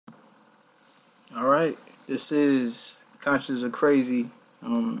All right. This is Conscious or Crazy.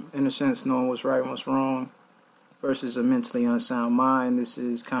 In a sense, knowing what's right and what's wrong versus a mentally unsound mind. This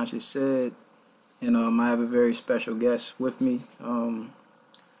is Conscious Said. And I have a very special guest with me,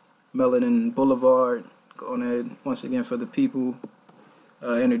 Melanin Boulevard. Go ahead once again for the people.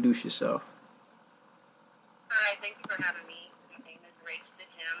 Introduce yourself. Hi, thank you for having me. My name is Rach the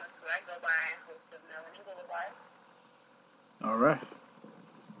Gem. That's who I go by, host of Melanin Boulevard. All right.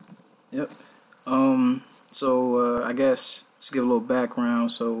 Yep. So I guess just give a little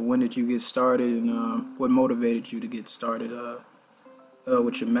background. So when did you get started, and what motivated you to get started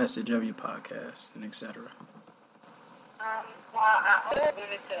with your message of your podcast and etc. Well, I always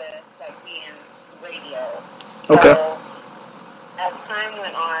wanted to be in radio. Okay. So as time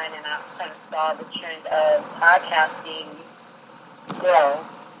went on, and I kind of saw the trend of podcasting grow,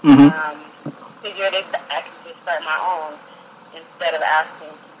 figured I could just start my own instead of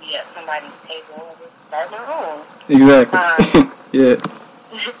asking to be at somebody's table. I just start my own. Exactly. Yeah.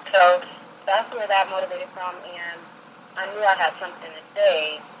 So that's where that motivated from, and I knew I had something to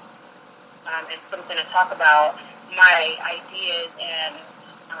say and something to talk about. My ideas and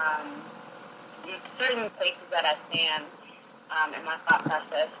certain places that I stand in my thought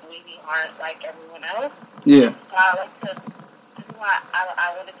process maybe aren't like everyone else. Yeah. So I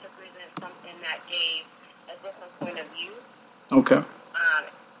wanted to present something that gave a different point of view. Okay.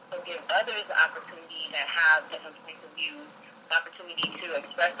 So give others the opportunity that have different points of view, the opportunity to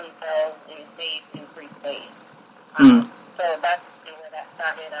express themselves in a safe and free space. So that's where that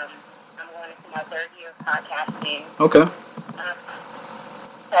started. I'm going into my third year of podcasting. Okay.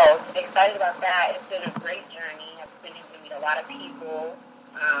 So excited about that. It's been a great journey. I've been able to meet a lot of people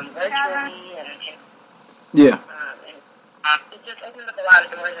virtually, and Yeah. it just opened up a lot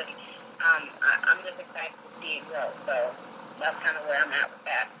of doors, and I'm just excited to see it grow. So that's kind of where I'm at with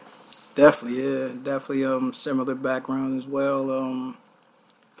that. Definitely, yeah. Definitely similar background as well.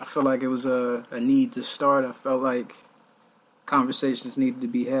 I feel like it was a need to start. I felt like conversations needed to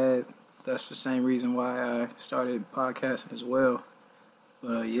be had. That's the same reason why I started podcasting as well.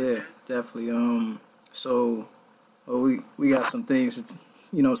 But yeah, definitely. So we got some things,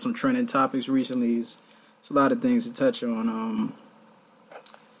 some trending topics recently. It's a lot of things to touch on.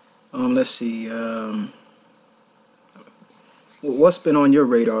 Let's see. What's been on your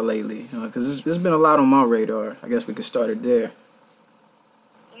radar lately? Because there's been a lot on my radar. I guess we could start it there.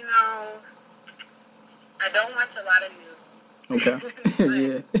 I don't watch a lot of news. Okay.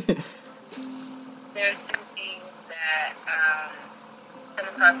 Yeah. There's some things that come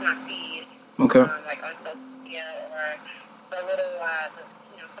across my feed. Okay. Like on social media or the little,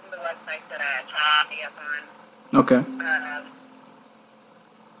 some of the websites that I try to stay up on. Okay.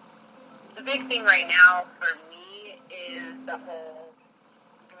 The big thing right now for me is the whole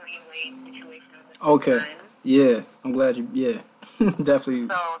Dwayne Wade situation. Okay. Yeah. I'm glad you. Yeah. Definitely.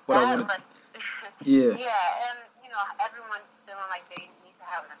 So what I wanted. Yeah. Yeah, and everyone's feeling like they need to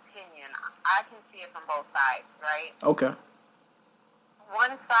have an opinion. I can see it from both sides, right? Okay.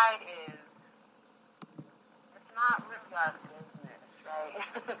 One side is it's not really our business, right?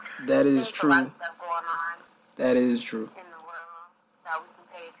 That is There's true. a lot of stuff going on. That is true. In the world that we can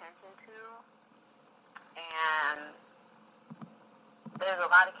pay attention to, and there's a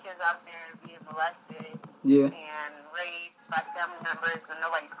lot of kids out there being molested. Yeah. And raised by family members, and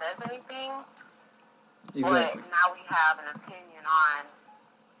nobody says anything. Exactly. But now we have an opinion on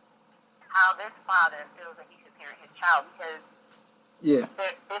how this father feels that he should parent his child, because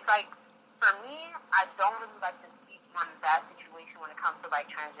it's like, for me, I don't really like to speak on that situation when it comes to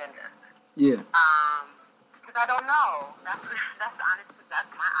transgender. Yeah. Because I don't know. That's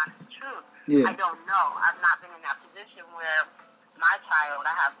my honest truth. Yeah. I don't know. I've not been in that position where my child,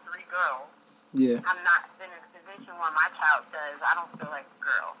 I have 3 girls. Yeah. I'm not been in a position where my child says, I don't feel like a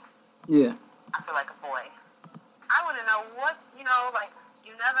girl. Yeah. I feel like a boy. I want to know what, you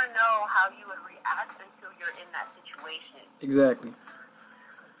never know how you would react until you're in that situation. Exactly.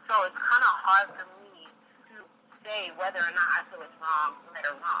 So it's kind of hard for me to say whether or not I feel it's wrong, right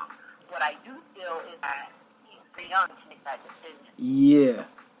or wrong. What I do feel is that he's too young to make that decision. Yeah.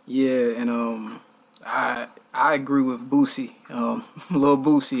 Yeah, and I agree with Boosie, Lil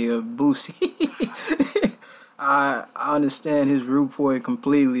Boosie, Boosie. I understand his viewpoint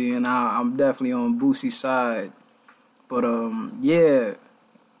completely, and I'm definitely on Boosie's side. But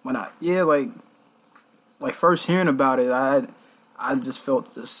like first hearing about it, I just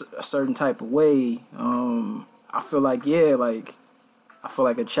felt a certain type of way. I feel like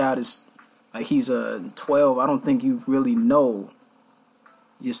a child is like he's 12. I don't think you really know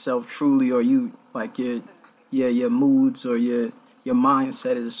yourself truly, or you like your moods or your your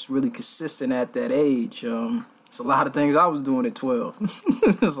mindset is really consistent at that age. It's a lot of things I was doing at 12.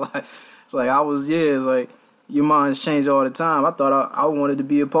 it's like I was, it's like your minds change all the time. I thought I wanted to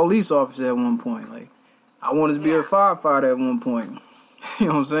be a police officer at one point. Like, I wanted to be a firefighter at one point. You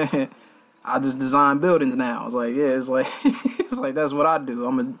know what I'm saying? I just design buildings now. It's like, it's like it's like that's what I do.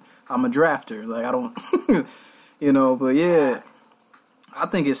 I'm a drafter. Like, I don't, but I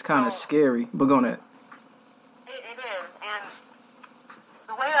think it's kind of scary. But go on that. It is, and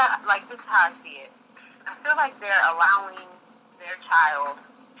the way this is how I see it. I feel like they're allowing their child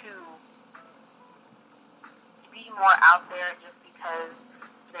to be more out there just because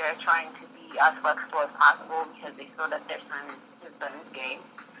they're trying to be as flexible as possible because they feel that his son is gay.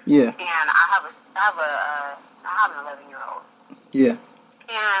 Yeah. And I have an 11-year-old. Yeah.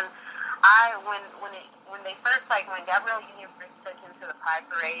 And when they first, when Gabrielle Union first took him to the Pride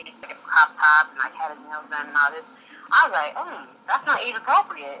Parade and took a crop top and had his nails done and all this, I was like, that's not age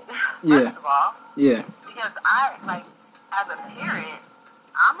appropriate. First of all. Yeah. Because I, as a parent,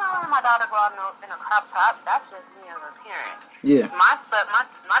 I'm not letting my daughter go out in a crop top. That's just me as a parent. Yeah. My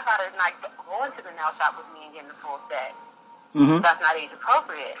daughter's not going to the nail shop with me and getting the full set. Mm-hmm. That's not age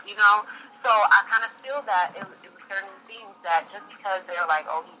appropriate, So I kind of feel that it was certain things that just because they're like,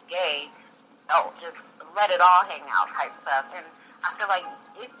 oh, he's gay, just let it all hang out type stuff. And I feel like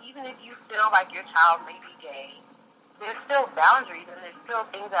even if you feel like your child may be gay, there's still boundaries and there's still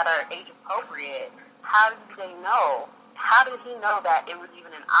things that are age appropriate. How do they know? How did he know that it was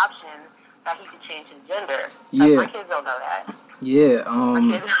even an option that he could change his gender? My kids don't know that. Yeah. My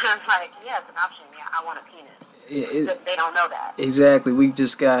kids are like, it's an option. Yeah, I want a penis. They don't know that. Exactly. We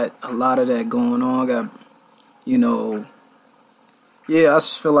just got a lot of that going on. I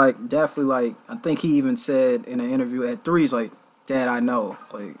just feel like definitely I think he even said in an interview at 3, he's like, Dad, I know.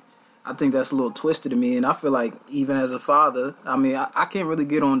 Like, I think that's a little twisted to me. And I feel like even as a father, I can't really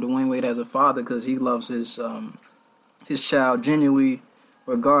get on Dwayne Wade as a father because he loves his child genuinely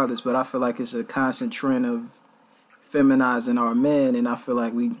regardless. But I feel like it's a constant trend of feminizing our men. And I feel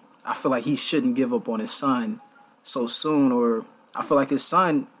like he shouldn't give up on his son so soon, or I feel like his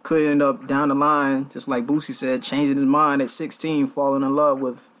son could end up down the line, just like Boosie said, changing his mind at 16, falling in love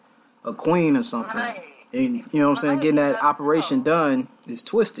with a queen or something. Right. And you know what I'm saying? Getting that operation done is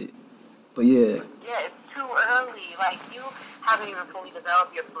twisted. But yeah, it's too early. Like, you haven't even fully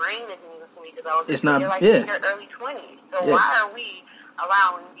developed. Your brain isn't even fully developed. It's not. You're in your early 20s. So why are we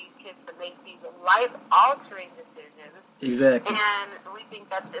allowing these kids to make these life-altering decisions? Exactly. And we think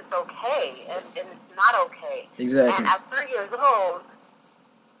that it's okay, and it's not okay. Exactly. And at 3 years old,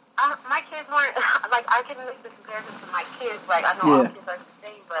 my kids weren't, I can make the comparison to my kids. I know all kids are the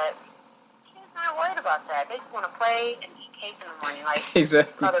same, but kids aren't worried about that. They just want to play and eat cake in the morning.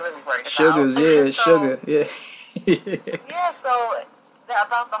 Exactly. All they're really worried about. Sugars, sugar, so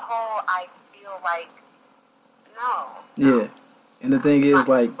about the whole, I feel like, no. Yeah. And the thing is,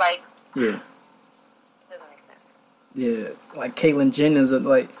 yeah, like Caitlyn Jenner,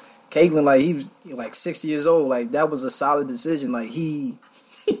 he was 60 years old. That was a solid decision. He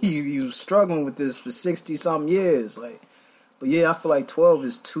was struggling with this for 60 something years. But I feel like 12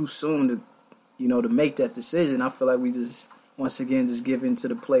 is too soon to make that decision. I feel like we just once again just give into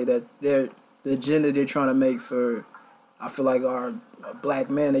the play that the agenda they're trying to make for. I feel like our black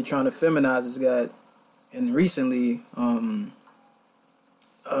men they're trying to feminize this guy, and recently,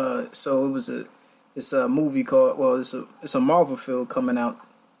 so it's a movie called, it's a Marvel film coming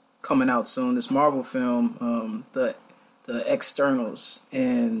out soon. This Marvel film, the Externals,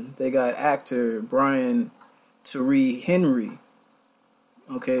 and they got actor Brian Tyree Henry.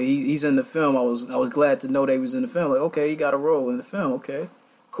 Okay, he's in the film. I was glad to know that he was in the film. Okay, he got a role in the film. Okay,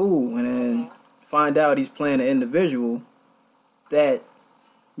 cool. And then find out he's playing an individual that,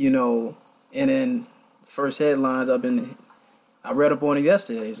 and then first headlines I read up on it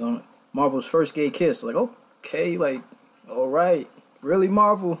yesterday. It's on Marvel's first gay kiss. Okay, all right, really,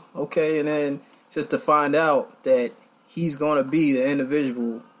 Marvel? Okay, and then just to find out that he's gonna be the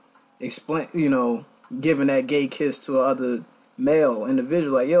individual, giving that gay kiss to other male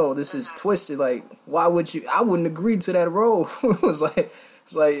individual. This is twisted. Why would you? I wouldn't agree to that role. It's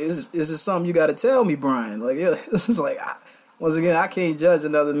like, is this something you got to tell me, Brian? This is once again, I can't judge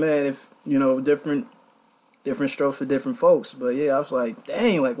another man if different strokes for different folks. But I was like,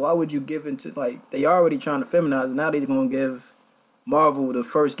 dang, why would you give into, they already trying to feminize, and now they're going to give Marvel the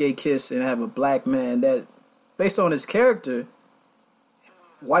first gay kiss and have a black man that, based on his character,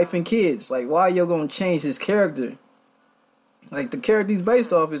 wife and kids. Why are you going to change his character? The character he's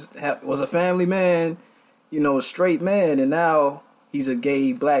based off was a family man, a straight man, and now he's a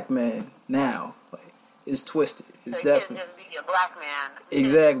gay black man now. It's twisted. It's so definitely. Just be a black man.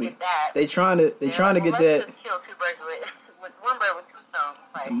 Exactly. Get that. They trying to get that. Just kill two birds with one bird with two stones.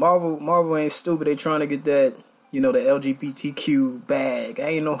 Like, Marvel ain't stupid. They trying to get that, the LGBTQ bag. I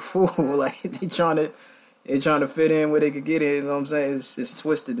ain't no fool. Like they trying to fit in where they could get in. You know what I'm saying? It's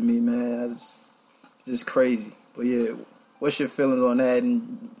twisted to me, man. It's just crazy. But yeah, what's your feelings on that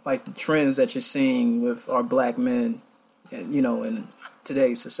and like the trends that you're seeing with our black men, and in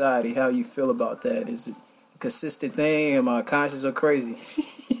today's society? How you feel about that? Is it a consistent thing? Am I conscious or crazy?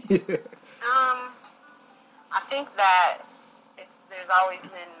 Yeah. I think that there's always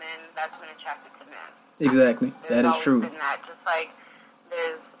been men that's been attracted to men. Exactly. That is true. Been that. Just like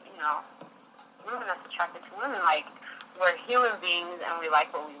there's, women that's attracted to women. Like, we're human beings and we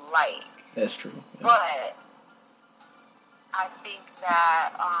like what we like. That's true. Yeah. But I think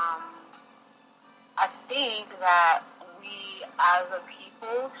that we as a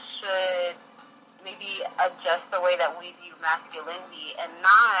people should maybe adjust the way that we view masculinity and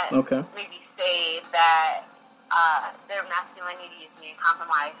not maybe say that their masculinity is being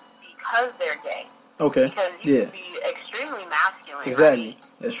compromised because they're gay. Okay. Because you can be extremely masculine. Exactly. Right?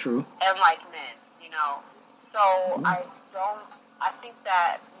 That's true. And like men, So I think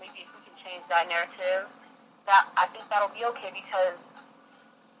that maybe if we can change that narrative, I think that'll be okay, because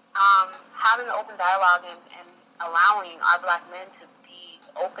having an open dialogue and allowing our black men to be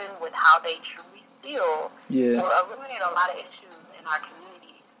open with how they truly feel will eliminate a lot of issues in our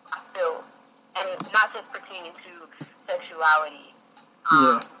communities, I feel, and not just pertaining to sexuality.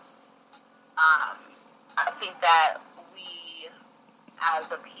 I think that we,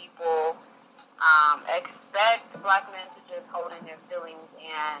 as a people, expect black men to just hold in their feelings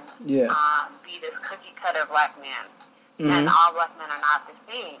and be this cookie-cutter black man. Mm-hmm. And all black men are not the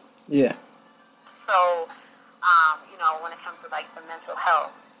same. Yeah. So, when it comes to, like, the mental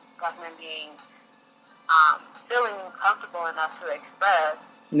health, black men being feeling comfortable enough to express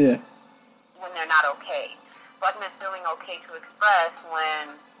when they're not okay. Black men feeling okay to express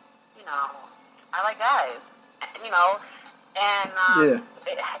when, I like guys, and you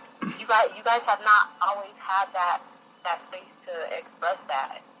guys have not always had that space to express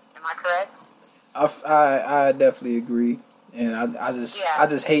that. Am I correct? I definitely agree, and I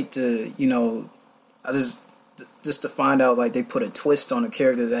just hate to just to find out like they put a twist on a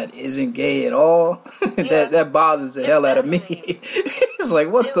character that isn't gay at all. that bothers the hell out of me. It's like,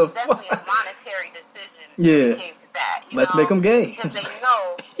 what the fuck? It was definitely a monetary decision. Yeah. Came to that, Let's make them gay. Because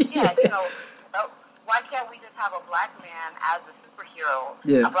why can't we just have a black man as a superhero?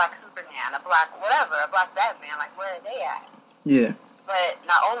 Yeah. A black Superman, a black whatever, a black Batman. Like, where are they at? Yeah. But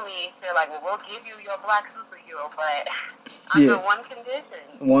not only they're like, well, we'll give you your black superhero, but under one condition.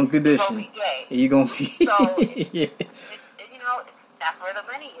 One condition. You're gonna be gay. You're gonna be. So that's where the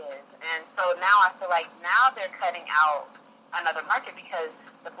money is, and so now I feel like now they're cutting out another market, because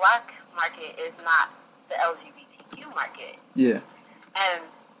the black market is not the LGBTQ market. Yeah. And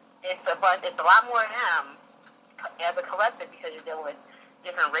it's a lot more of them as a collective, because you're dealing with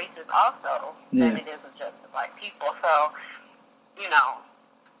different races also than it is with just the black people. So, is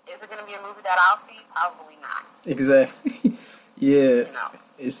it going to be a movie that I'll see? Probably not. Exactly.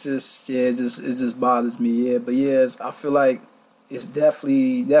 It's just it just bothers me. Yeah, but I feel like it's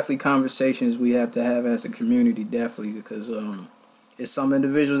definitely conversations we have to have as a community. Definitely, because it's some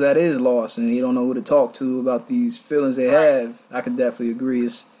individuals that is lost and they don't know who to talk to about these feelings they have. I can definitely agree.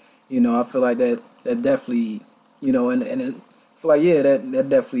 It's I feel like that definitely and I feel like that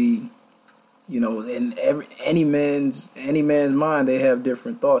definitely. In any man's mind, they have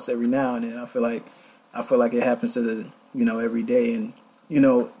different thoughts every now and then. I feel like it happens to the every day, and it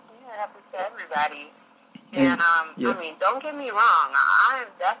happens to everybody. And I mean, don't get me wrong, I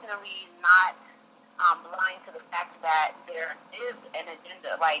am definitely not blind to the fact that there is an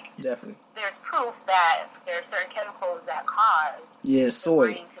agenda. Like, definitely, there's proof that there are certain chemicals that cause soy.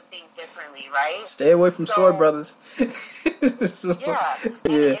 The brain to think differently, right? Stay away from soy, brothers. And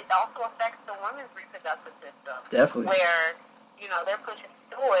it also affects the woman's reproductive system. Definitely. Where, they're pushing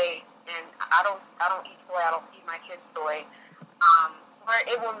soy, and I don't eat soy, I don't feed my kids soy, where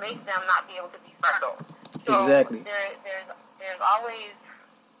it will make them not be able to be fertile. So exactly. There's always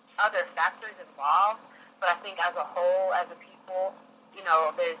other factors involved, but I think as a whole, as a people,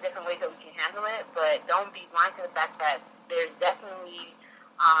 there's different ways that we can handle it, but don't be blind to the fact that there's definitely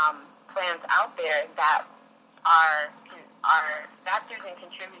plans out there that are factors in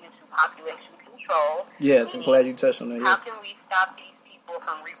contributing to population control. Yeah, I'm glad you touched on that. How can we stop these people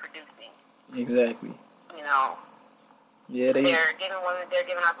from reproducing? Exactly. Yeah, they're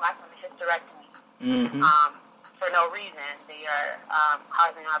giving our black women hysterectomy. Mm-hmm. For no reason. They are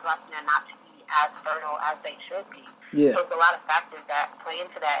causing our black men not to be as fertile as they should be. Yeah. So there's a lot of factors that play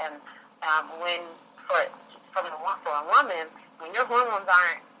into that. And for a woman, when your hormones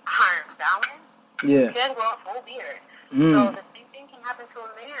aren't balanced, yeah. you can grow a full beard. Mm. So the same thing can happen to a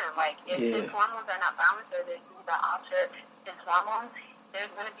man. Like if his hormones are not balanced or there's things that alter his hormones,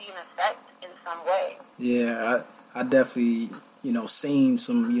 there's going to be an effect in some way. Yeah, I definitely, seen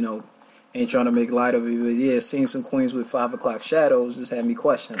some, ain't trying to make light of it, but yeah, seeing some queens with 5 o'clock shadows just had me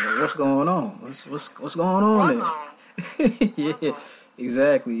questioning, like, what's going on? What's going on there? Yeah,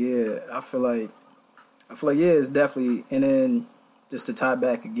 exactly. Yeah, I feel like yeah, it's definitely, and then just to tie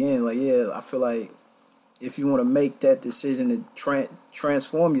back again, like yeah, I feel like if you want to make that decision to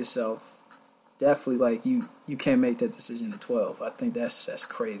transform yourself, definitely like you can't make that decision at 12. I think that's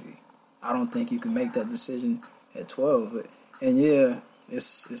crazy. I don't think you can make that decision at 12. And yeah,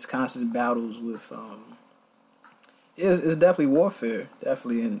 it's constant battles with it's definitely warfare,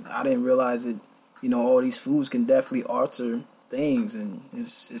 definitely. And I didn't realize that all these foods can definitely alter things, and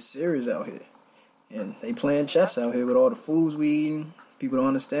it's serious out here. And they playing chess out here with all the foods we eating. People don't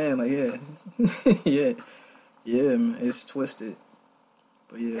understand. Like yeah, yeah, man, it's twisted.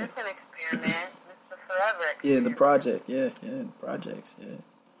 But yeah, it's an experiment. It's a forever experiment. Yeah, the project. Yeah, the projects. Yeah.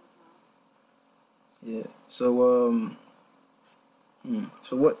 Yeah. So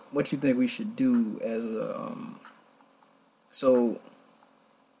so what you think we should do as a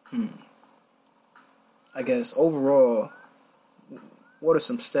I guess overall, what are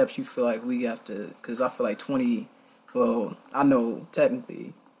some steps you feel like we have to? Because I feel like I know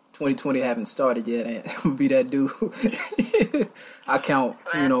technically 2020 haven't started yet, and be that dude. I count,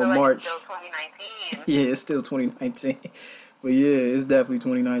 March. It's still 2019. Yeah, it's still 2019. But yeah, it's definitely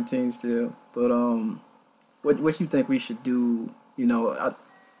 2019 still. But what you think we should do?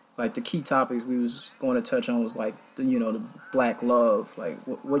 Like the key topics we was going to touch on was like the Black love. Like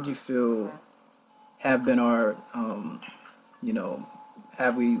what do you feel have been our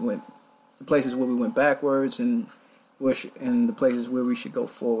have we went the places where we went backwards and the places where we should go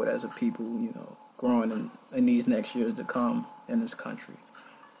forward as a people, growing in these next years to come in this country.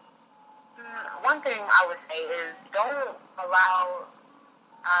 One thing I would say is don't allow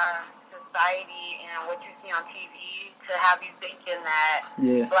society and what you see on TV to have you thinking that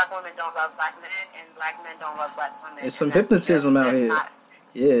black women don't love black men and black men don't love black women. It's some hypnotism out here.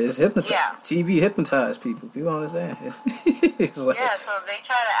 It's hypnotized. Yeah. TV hypnotized people. People understand. It's like, so they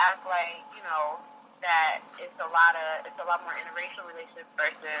try to act like, that it's a lot more interracial relationships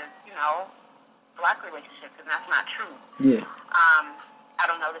versus, black relationships, and that's not true. Yeah. I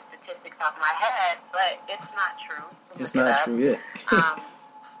don't know the statistics off my head, but it's not true. It's not true, yeah.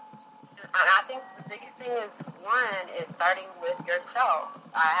 And I think the biggest thing is starting with yourself.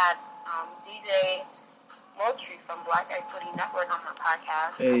 I had DJ Moultrie from Black Equity Network on her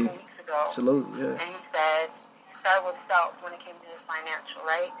podcast a couple weeks ago. Salute, yeah. And he said, start with self when it came to the financial,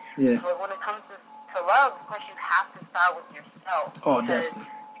 right? Yeah. But when it comes to love, of course, you have to start with yourself. Oh, definitely.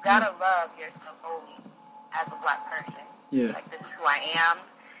 You gotta love yourself only as a black person. Yeah. Like, this is who I am.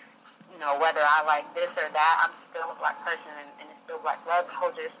 Whether I like this or that, I'm still a black person, and it's still black love.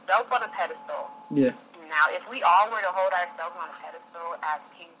 Hold yourself on a pedestal. Yeah. Now, if we all were to hold ourselves on a pedestal as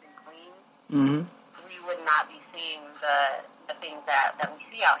kings and queens, we would not be seeing the things that we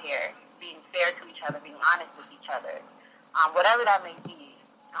see out here. Being fair to each other, being honest with each other, whatever that may be.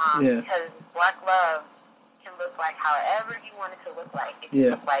 Because black love can look like however you want it to look like. It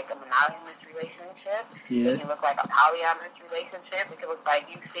can look like a monogamous relationship. It can look like a polyamorous relationship. It can look like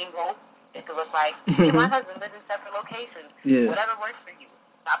you single. It could look like me and my husband live in separate locations. Whatever works for you.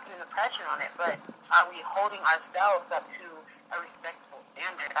 Not putting the pressure on it, but are we holding ourselves up to a respectful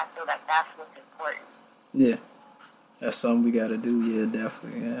standard? I feel like that's what's important. Yeah. That's something we got to do. Yeah,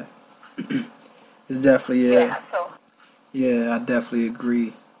 definitely. Yeah. It's definitely, I definitely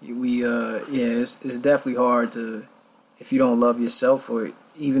agree. It's definitely hard to, if you don't love yourself, or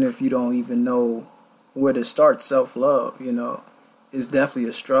even if you don't even know where to start self-love, it's definitely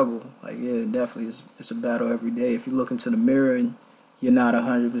a struggle. Like, definitely it's a battle every day. If you look into the mirror and you're not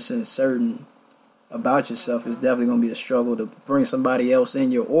 100% certain about yourself, it's definitely going to be a struggle to bring somebody else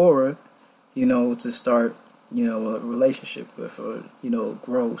in your aura, to start, a relationship with, or,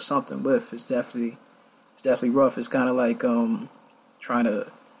 grow something with. It's definitely rough. It's kind of like trying to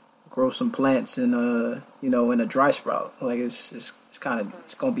grow some plants in in a dry sprout. Like it's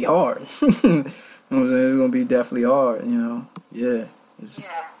gonna be hard. You know what I'm saying? It's gonna be definitely hard. Yeah.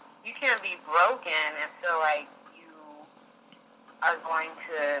 You can't be broken and feel like you are going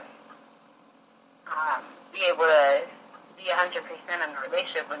to be able to be 100% in a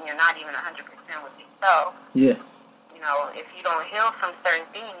relationship when you're not even 100% with yourself. Yeah. If you don't heal from certain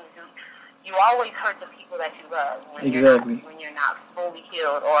things, you always hurt the people that you love when Exactly. when you're not fully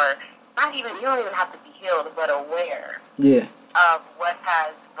healed, or not even, you don't even have to be healed, but aware Yeah. of what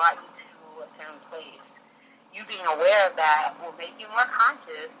has brought you to a certain place. You being aware of that will make you more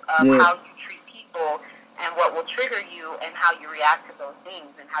conscious of how you treat people and what will trigger you and how you react to those things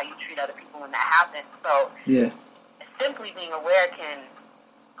and how you treat other people when that happens. So simply being aware can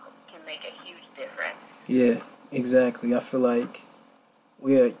make a huge difference. Yeah, exactly. I feel like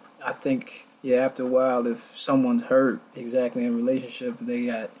I think after a while, if someone's hurt exactly in a relationship, they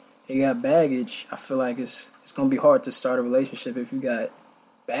got baggage. I feel like it's gonna be hard to start a relationship if you got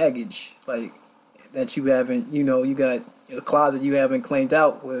baggage like that you haven't, you got a closet you haven't cleaned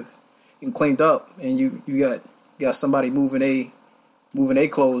up, and you got somebody moving they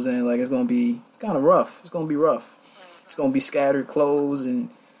clothes in. Like it's kind of rough. It's gonna be rough. It's gonna be scattered clothes and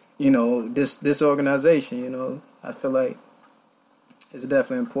disorganization. I feel like it's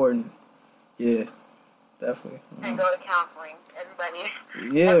definitely important. Yeah, definitely. And go to counseling. Everybody needs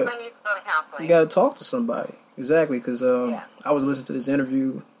to go to counseling. You got to talk to somebody. Exactly, because I was listening to this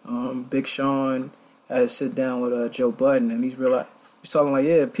interview. Big Sean had to sit down with Joe Budden, and he's talking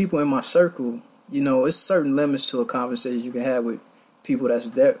like, people in my circle, it's certain limits to a conversation you can have with people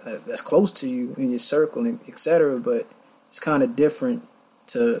that's close to you in your circle, and etc. But it's kind of different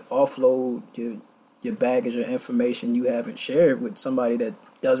to offload your baggage or information you haven't shared with somebody that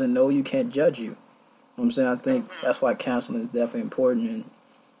doesn't know you, can't judge you. You know what I'm saying? I think that's why counseling is definitely important, and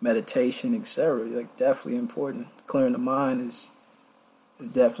meditation, etc. Like definitely important. Clearing the mind is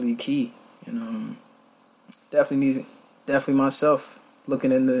definitely key. And definitely myself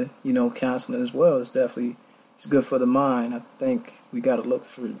looking into counseling as well. It's good for the mind. I think we got to look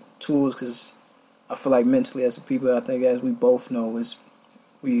for tools, because I feel like mentally as a people, I think as we both know, is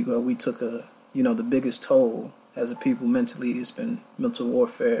we took the biggest toll as a people mentally. It's been mental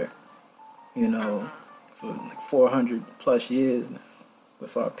warfare, for like 400 plus years now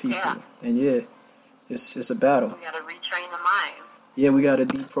with our people. Yeah. And it's a battle. We gotta retrain the mind. Yeah, we gotta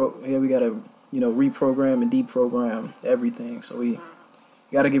reprogram and deprogram everything. So we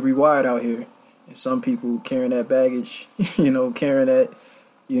gotta get rewired out here. And some people carrying that baggage, carrying that,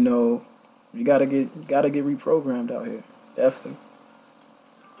 you gotta get reprogrammed out here. Definitely.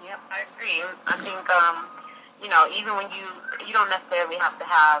 Yep, I agree. I think even when you don't necessarily have to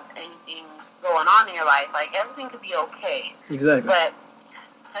have anything going on in your life, like everything could be okay. Exactly. But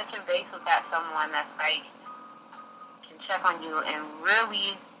touching base with someone that's like can check on you and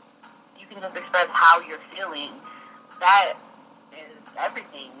really you can just express how you're feeling. That is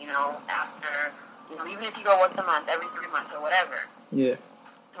everything, after even if you go once a month, every 3 months or whatever. Yeah.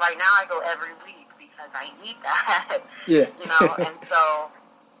 Right now I go every week because I need that. Yeah. And so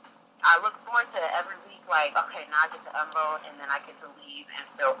I look forward to every week, like, okay, now I get to unload and then I get to leave and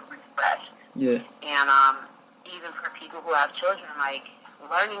feel refreshed. Yeah. And even for people who have children, like,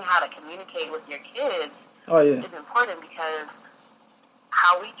 learning how to communicate with your kids is important, because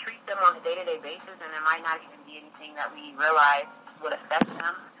how we treat them on a day-to-day basis, and it might not even be anything that we realize would affect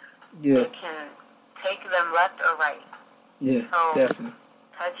them. Yeah. It can take them left or right. Yeah, so definitely.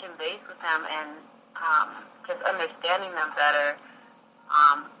 Touching base with them and just understanding them better,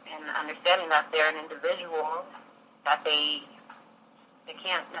 and understanding that they're an individual, that they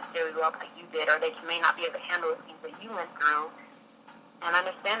can't necessarily grow up like you did, or they may not be able to handle the things that you went through, and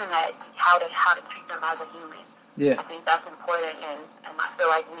understanding that how to treat them as a human. Yeah. I think that's important, and I feel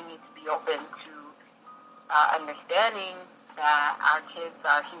like we need to be open to understanding that our kids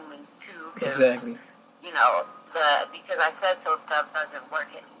are humans too. Exactly. Because I said so stuff doesn't work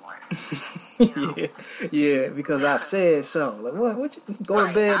anymore. Yeah, because I said so. Like, what you go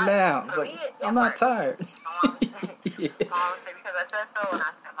to bed now? It's like, I'm not tired. Mom would say, because I said so, and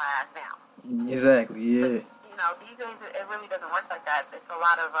I set my ass down. Exactly, yeah. But, these days, it really doesn't work like that. There's a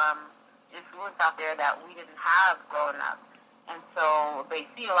lot of influence out there that we didn't have growing up. And so they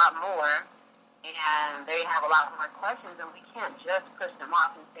see a lot more, and they have a lot more questions, and we can't just push them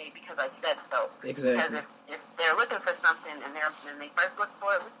off and say, because I said so. Exactly. Because if they're looking for something and they first look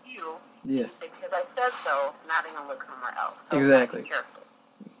for it with you, yeah. Say, because I said so, now they're going to look somewhere else. So exactly. Be careful.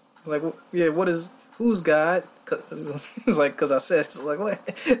 It's like, who's God? It's like, because I said, it's like, what?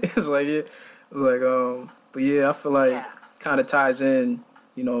 It's like, but yeah, I feel like kind of ties in,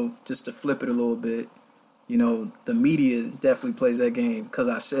 just to flip it a little bit. The media definitely plays that game because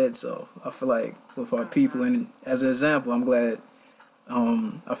I said so. I feel like with our people, and as an example, I'm glad.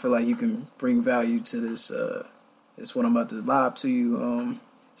 I feel like you can bring value to this. It's what I'm about to lob to you.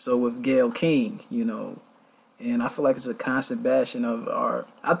 So with Gayle King, and I feel like it's a constant bashing of our.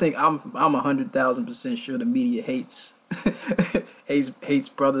 I think I'm 100,000% sure the media hates hates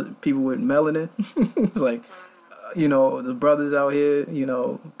people with melanin. It's like, the brothers out here,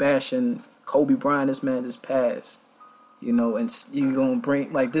 bashing Kobe Bryant. This man just passed. And you gonna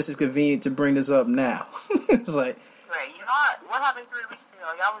bring, like, this is convenient to bring this up now. It's like, right. What happened 3 weeks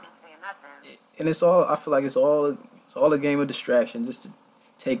ago? Y'all wasn't saying nothing. And it's all. I feel like it's all a game of distraction, just to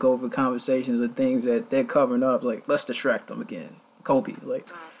take over conversations or things that they're covering up. Like, let's distract them again. Kobe, like.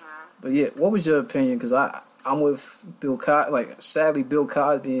 But yeah, what was your opinion? Because I'm with Bill Cosby. Like, sadly, Bill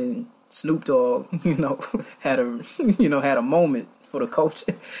Cosby and Snoop Dogg, had a moment for the culture.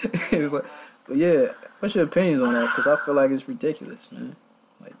 It's like, but yeah, what's your opinions on that? Because I feel like it's ridiculous, man.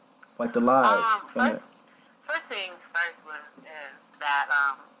 Like the lies. First things first is that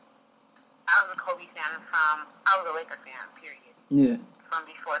I was a Kobe fan I was a Lakers fan, period. Yeah. From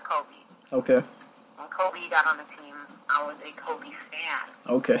before Kobe. Okay. When Kobe got on the team, I was a Kobe fan.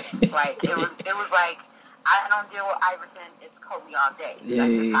 Okay. Like, it was like, I don't deal with Iverson, it's Kobe all day.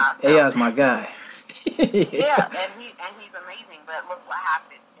 Yeah. AI's my guy. Yeah, and he's amazing, but look what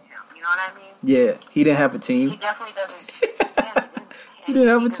happened to him. You know what I mean? Yeah, he didn't have a team. He definitely doesn't. He didn't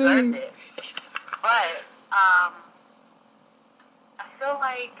have a team. But I feel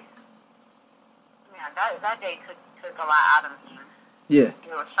like, that day took a lot out of me. Yeah.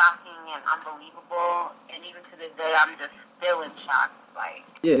 It was shocking and unbelievable, and even to this day, I'm just still in shock. Like,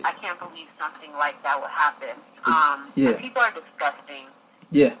 yeah. I can't believe something like that would happen. Yeah. And people are disgusting.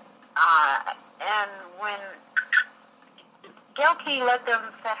 Yeah. And when Gayle King let them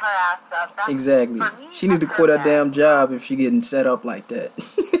set her ass up, exactly. She need to quit her damn job if she getting set up like that.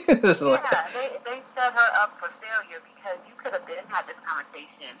 They set her up for failure because you could have had this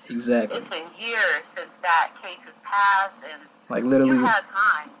conversation. Exactly. It's been years since that case has passed, and like literally. You had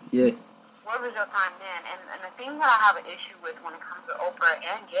time. Yeah. Where was your time then? And the thing that I have an issue with when it comes to Oprah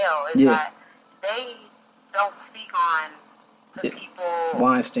and Gayle is that they don't speak on the people.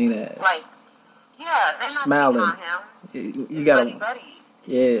 Weinstein ass. Like, they're not smiling. On him. You gotta. Buddy.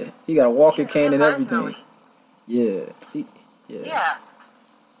 Yeah, he got a walking cane and everything. Yeah. Yeah.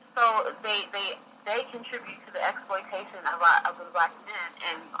 So they contribute to the exploitation of the black men,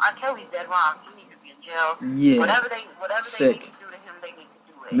 and R. Kelly's dead wrong. He needs to be in jail. Yeah. Whatever they need to do to him, they need to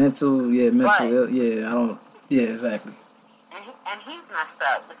do it. Mental. Exactly. And he's messed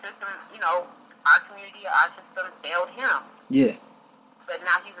up. The system, our community, our system failed him. Yeah. But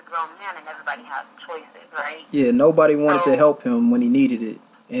now he's a grown man, and everybody has choices, right? Yeah, nobody wanted to help him when he needed it,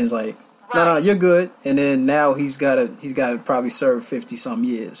 and it's like, no, you're good. And then now he's got to probably serve 50-some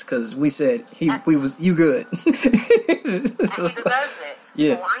years because we said you good. And he deserves it.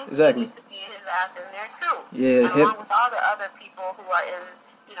 Yeah, so exactly. Needs to be his ass in there too. Yeah, and along with all the other people who are in,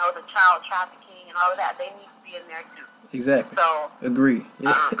 the child trafficking and all of that, they need to be in there too. Exactly. So agree.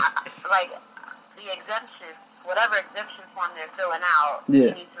 Yeah. Like the exemption, whatever exemption form they're filling out, you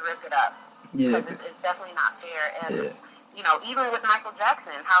need to rip it up. Yeah, because it's definitely not fair. And even with Michael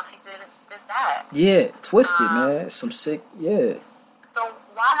Jackson, how she did that. Yeah, twisted, man. Some sick. Yeah. So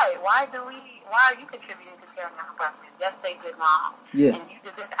why are you contributing to tearing down black men? Yes, they did wrong. Yeah. And you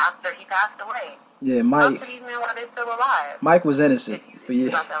did this after he passed away. Yeah, Mike. How these men while they're still alive? Mike was innocent, but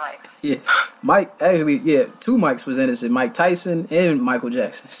yeah, Mike actually, two Mikes was innocent: Mike Tyson and Michael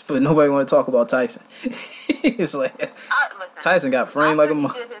Jackson. But nobody want to talk about Tyson. It's like listen, Tyson got framed like a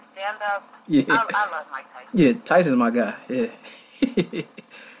mother. Did his stand up? Yeah, I love Mike Tyson. Yeah, Tyson's my guy. Yeah,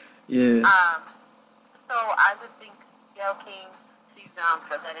 yeah. So I just think Gayle King, she's dumb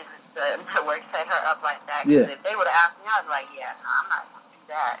for letting the network set her up like that. Because if they would have asked me, I was like, I'm not going to do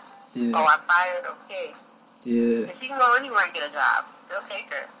that. Yeah. Oh, I'm fired. Okay. Yeah. If she can go anywhere and get a job, they'll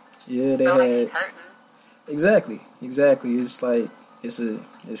take her. Yeah, they had. Like exactly. It's like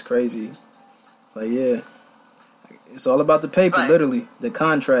it's crazy. Like it's all about the paper, literally the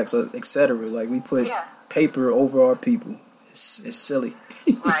contracts, etc. Like we put paper over our people. It's silly.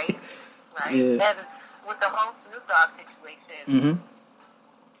 Right. Yeah. And with the whole Snoop Dogg situation,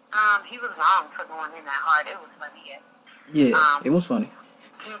 he was wrong for going in that hard. It was funny. Yeah, it was funny.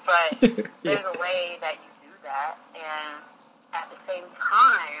 But there's a way that you do that, and at the same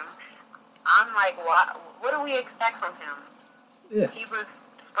time, I'm like, what do we expect from him? Yeah. He was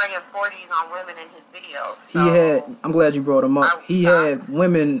spraying 40s on women in his videos. So I'm glad you brought him up. He had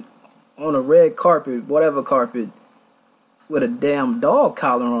women on a red carpet, whatever carpet, with a damn dog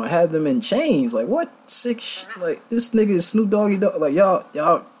collar on, had them in chains. Like, what sick shit? Like, this nigga is Snoop Doggy Dogg. Like, y'all,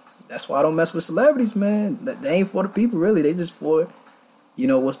 that's why I don't mess with celebrities, man. They ain't for the people, really. They just for,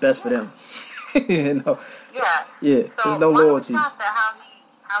 what's best for them. Yeah. Yeah, so there's no loyalty. How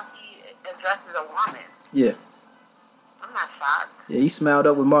he addresses a woman. Yeah. I I'm not shocked. Yeah, he smiled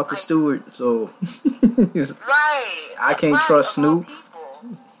up with Martha Stewart, so right. I can't trust Snoop.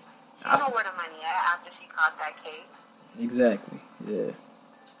 You know where the money at after she caught that case. Exactly. Yeah.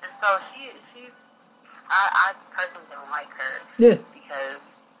 And so I personally don't like her. Yeah. Because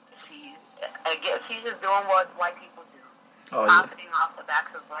she's just doing what white people do. Oh, profiting off the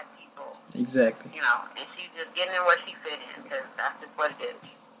backs of black people. Exactly. You know, and she's just getting in where she fit in because that's just what it is.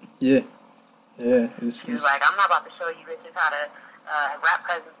 Yeah. Yeah. She's like, I'm not about to show you bitches how to rap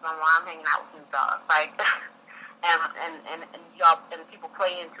cousins no more. I'm hanging out with Snoop Dogg. Like, and y'all and people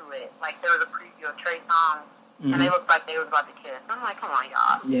play into it. Like there was a preview of Trey Songz, and they looked like they was about to kiss. I'm like, come on,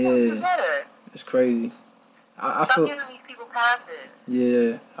 y'all. Yeah. Better. It's crazy. I Stop feel. giving these people passes.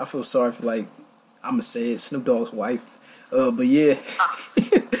 Yeah, I feel sorry for I'm gonna say it, Snoop Dogg's wife. But yeah,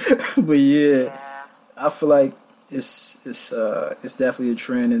 but yeah, I feel like it's definitely a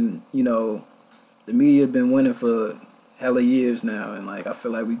trend, and you know, the media have been winning for hella years now, and I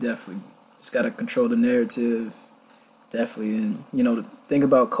feel like we definitely just gotta control the narrative, definitely, and you know, think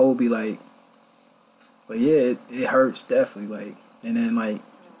about Kobe, but yeah, it hurts definitely, and then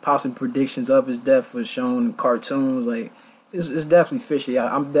possible predictions of his death was shown in cartoons, it's definitely fishy.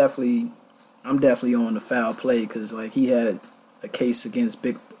 I'm definitely on the foul play because he had a case against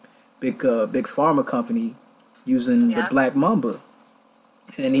big pharma company using the Black Mamba,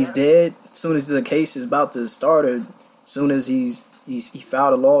 and he's dead. As soon as the case is about to start, or as soon as he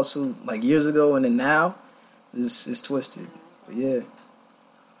filed a lawsuit years ago, and then now it's twisted. But yeah,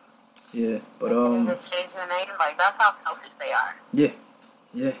 but just change the name, that's how selfish they are. Yeah.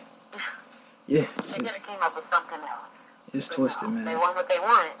 They could have came up with something else. It's twisted, man. They want what they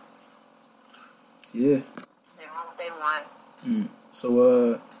want. Yeah. They want what they want.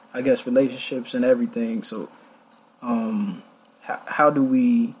 So, I guess relationships and everything. So, how do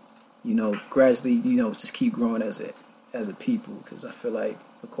we, gradually, just keep growing as a people? Because I feel like,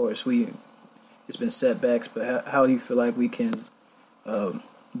 of course, it's been setbacks, but how do you feel like we can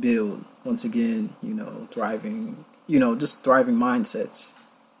build once again, thriving, just thriving mindsets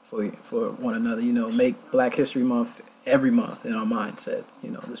for one another? Make Black History Month every month in our mindset.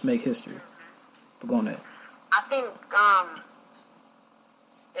 Just make history. But go on ahead. I think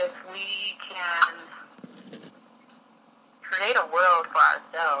if we can create a world for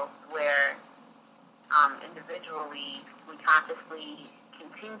ourselves where individually we consciously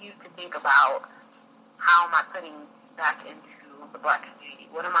continue to think about how am I putting back into the Black community?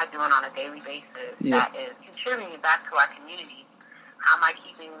 What am I doing on a daily basis that is contributing back to our community? How am I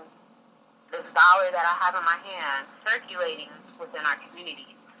keeping this dollar that I have in my hand circulating within our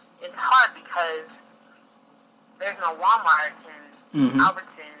community? It's hard because there's no Walmart and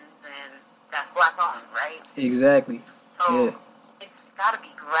Albertsons and that's Black owned, right? Exactly. So it's got to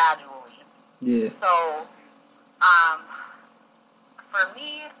be gradually. Yeah. So for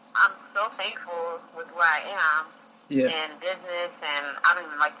me, I'm so thankful with where I am in business, and I don't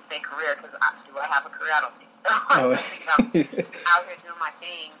even like to say career because do I have a career? I don't think so. I think I'm out here doing my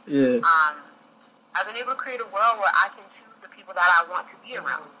thing. Yeah. I've been able to create a world where I can choose the people that I want to be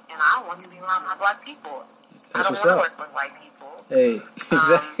around, and I want to be around my Black people. That's I don't want to work with white people. Hey,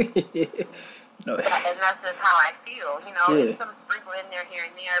 exactly. No. And that's just how I feel. It's some sprinkle in there here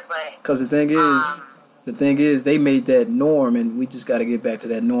and there, but because the thing is, they made that norm, and we just got to get back to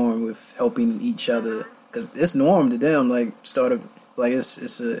that norm with helping each other. Because it's norm to them, it's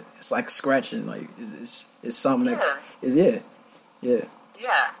like scratching, it's something that is yeah.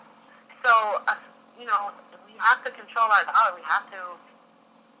 So we have to control our dollar. We have to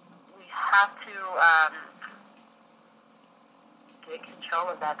get control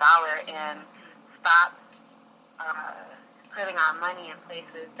of that dollar and stop putting our money in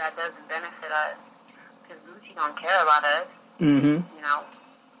places that doesn't benefit us. Because Gucci don't care about us. Mm-hmm.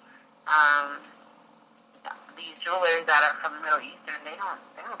 These jewelers that are from the Middle Eastern, they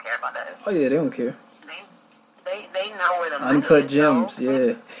don't care about us. Oh yeah, they don't care. They know where the money Uncut is, gems, so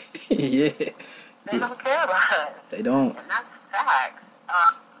yeah. They don't care about us. They don't. And that's facts.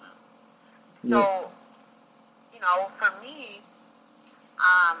 So, for me,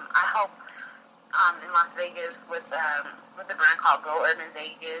 I help in Las Vegas with a brand called Go Urban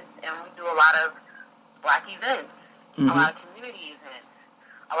Vegas, and we do a lot of Black events, a lot of community events,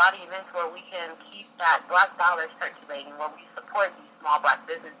 a lot of events where we can keep that Black dollar circulating, where we support these small Black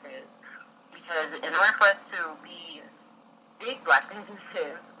businesses. Because in order for us to be big Black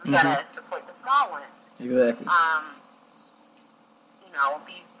businesses, we gotta support the small ones. Exactly.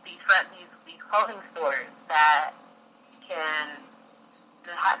 These clothing stores that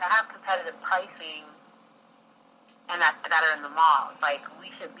have competitive pricing and that are in the malls.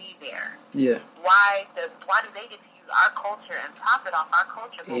 We should be there. Yeah. Why do they get to use our culture and profit off our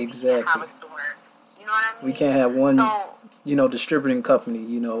culture. But exactly. We can't have a store. You know what I mean? We can't have one, distributing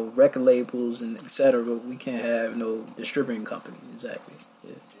company, record labels and etc. We can't have no distributing company. Exactly.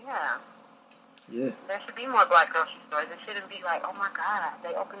 Yeah. Yeah. There should be more black grocery stores. It shouldn't be like, oh my God,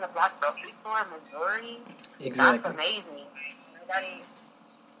 they opened a black grocery store in Missouri. Exactly. That's amazing. Nobody.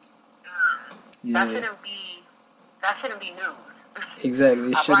 Yeah. That shouldn't be news.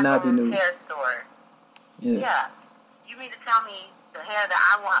 Exactly. It should not be news. Hair store. Yeah. You mean to tell me the hair that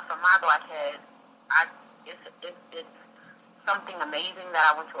I want for my black head, it's something amazing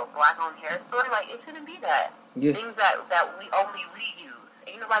that I went to a black-owned hair store? Like, it shouldn't be that. Yeah. Things that we only reuse.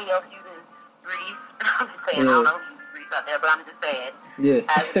 Ain't nobody else using grease. I'm just saying, I don't know who uses grease out there, but I'm just saying. Yeah.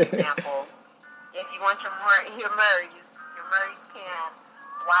 As an example, if you want your Murray can,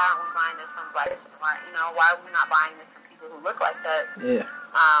 why aren't we buying this from black? Why are we not buying this from people who look like that? Yeah.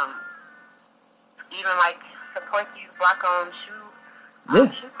 Even like support these black-owned shoe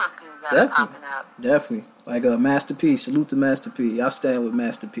companies that are popping up. Definitely. Like Master P. Salute to Master P. I stand with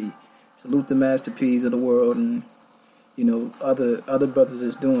Master P. Salute the Master P's of the world, and other brothers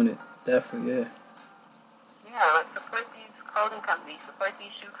that's doing it. Definitely, yeah. Yeah, like support these clothing companies, support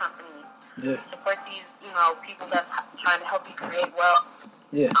these shoe companies. Yeah. Support these, people that's trying to help you create wealth.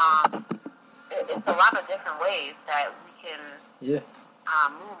 Yeah. It's a lot of different ways that we can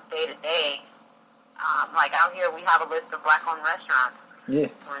move day to day. Like out here, we have a list of black-owned restaurants. Yeah.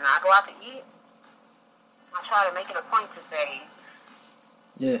 When I go out to eat, I try to make it a point to say,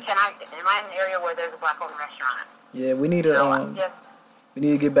 am I in an area where there's a black-owned restaurant? Yeah, we need to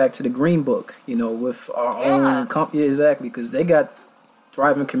get back to the Green Book, with our own company. Yeah, exactly, because they got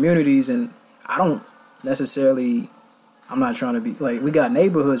thriving communities, and I don't necessarily. I'm not trying to be like, we got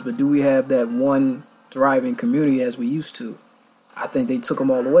neighborhoods, but do we have that one thriving community as we used to? I think they took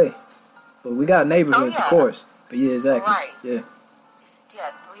them all away. But we got neighborhoods, of course. But yeah, exactly. Right. Yeah.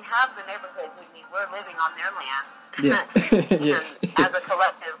 Yes, we have the neighborhoods. We're living on their land. Yeah. And as a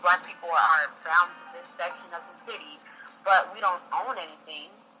collective, black people are bound to this section of the city, but we don't own anything.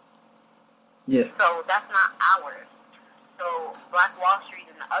 Yeah. So that's not ours. So Black Wall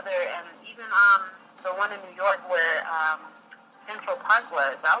Street and and even the one in New York where Central Park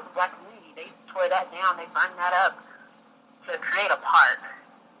was, that was a black community. They tore that down. They burned that up to create a park.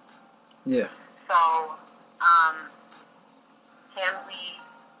 Yeah. So,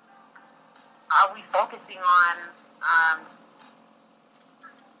 are we focusing on,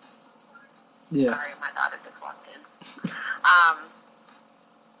 sorry, my daughter just walked in.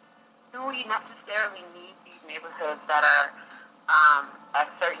 Do we necessarily need these neighborhoods that are a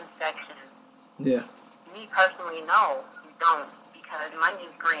certain section? Yeah. Me personally, no, we don't, because money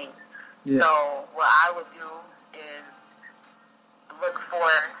is green. Yeah. So what I would do is look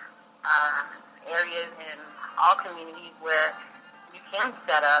for areas in all communities where you can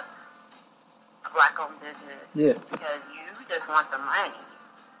set up a black-owned business. Yeah. Because you just want the money.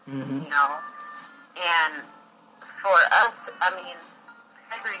 Mm-hmm. And for us,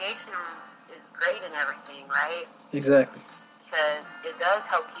 segregation is great and everything, right? Exactly. Because it does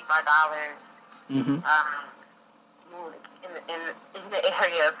help keep our dollars moving in the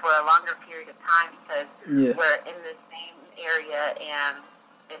area for a longer period of time, because we're in the same area and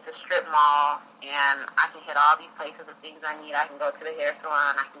it's a strip mall, and I can hit all these places of things I need. I can go to the hair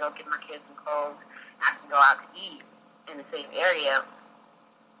salon. I can go get my kids some clothes. I can go out to eat in the same area.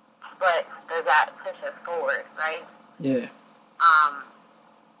 But does that push us forward, right? Yeah.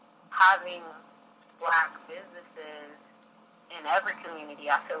 Having black businesses in every community,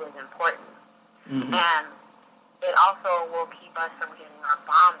 I feel, is important. Mm-hmm. And it also will keep us from getting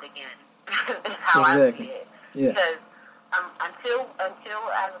bombed again, is how I see it. Yeah. Because until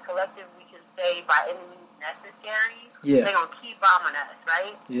as a collective we can say by any means necessary, they're going to keep bombing us,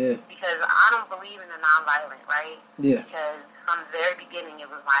 right? Yeah. Because I don't believe in the nonviolent, right? Yeah. Because from the very beginning it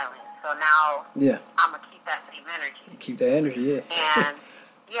was violent. So now I'm going to keep that same energy. Keep that energy, yeah. And,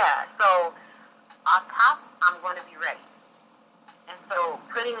 so on top, I'm going to be ready. And so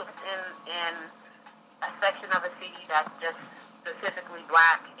putting us in a section of a city that's just specifically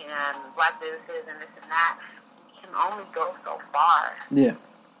black and black businesses and this and that, can only go so far. Yeah.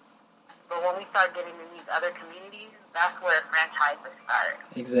 But when we start getting in these other communities, that's where franchises start.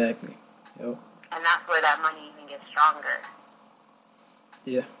 Exactly. Yep. And that's where that money even gets stronger.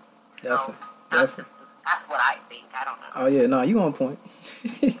 Yeah. Definitely. So that's what I think. I don't know. Oh yeah, no, you on point.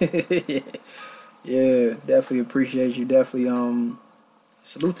 Yeah, definitely appreciate you. Definitely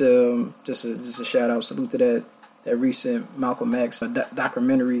salute to just a shout out. Salute to that recent Malcolm X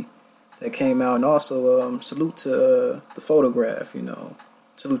documentary that came out, and also salute to the Photograph.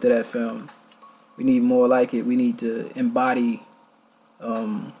 Salute to that film. We need more like it. We need to embody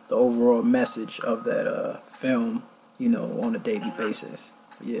the overall message of that film, on a daily basis.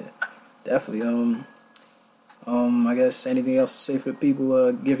 Yeah, definitely. I guess anything else to say for the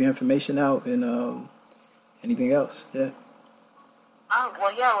people? Give your information out and anything else? Yeah. Oh,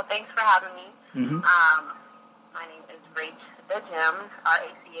 well, yeah. Well, thanks for having me. Mm-hmm. My name is Rach the Gem,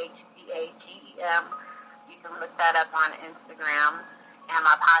 RACHDAGEM. You can look that up on Instagram. And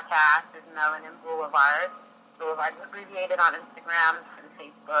my podcast is Melanin Boulevard. Boulevard is abbreviated on Instagram and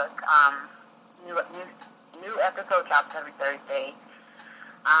Facebook. New episode drops every Thursday.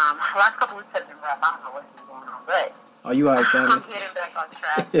 Last couple weeks have been rough. I don't know what's been going on, but Are you alright, family? I'm getting back on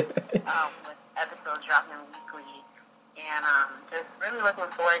track with episodes dropping weekly. And just really looking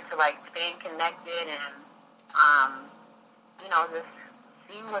forward to staying connected and just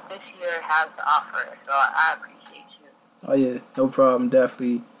seeing what this year has to offer. So I appreciate you. Oh yeah, no problem.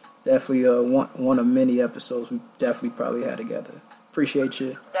 Definitely. One of many episodes we definitely probably had together. Appreciate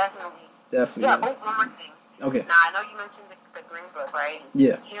you. Definitely. Yeah. Oh, one more thing. Okay. Now I know you mentioned the Green Book, right?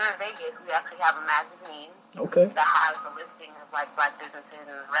 Yeah. Here in Vegas, we actually have a magazine. Okay. That has a listing of Black businesses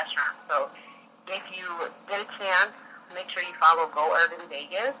and restaurants. So if you get a chance, make sure you follow Go Urban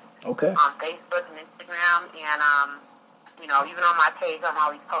Vegas. Okay. On Facebook and Instagram, and even on my page, I'm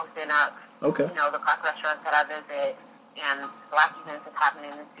always posting up. Okay. The Black restaurants that I visit and Black events that happen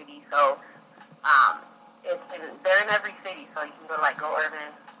in the city. So they're in every city, so you can go to Go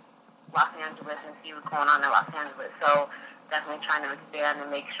Urban Los Angeles and see what's going on in Los Angeles. So definitely trying to expand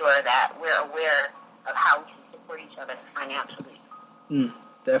and make sure that we're aware of how we can support each other financially.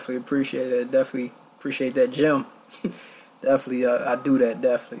 Definitely appreciate that. Definitely appreciate that, Jim. Definitely, I do that.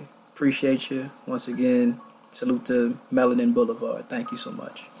 Definitely appreciate you once again. Salute to Melanin Boulevard. Thank you so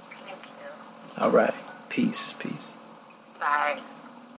much. Thank you. All right. Peace. Bye.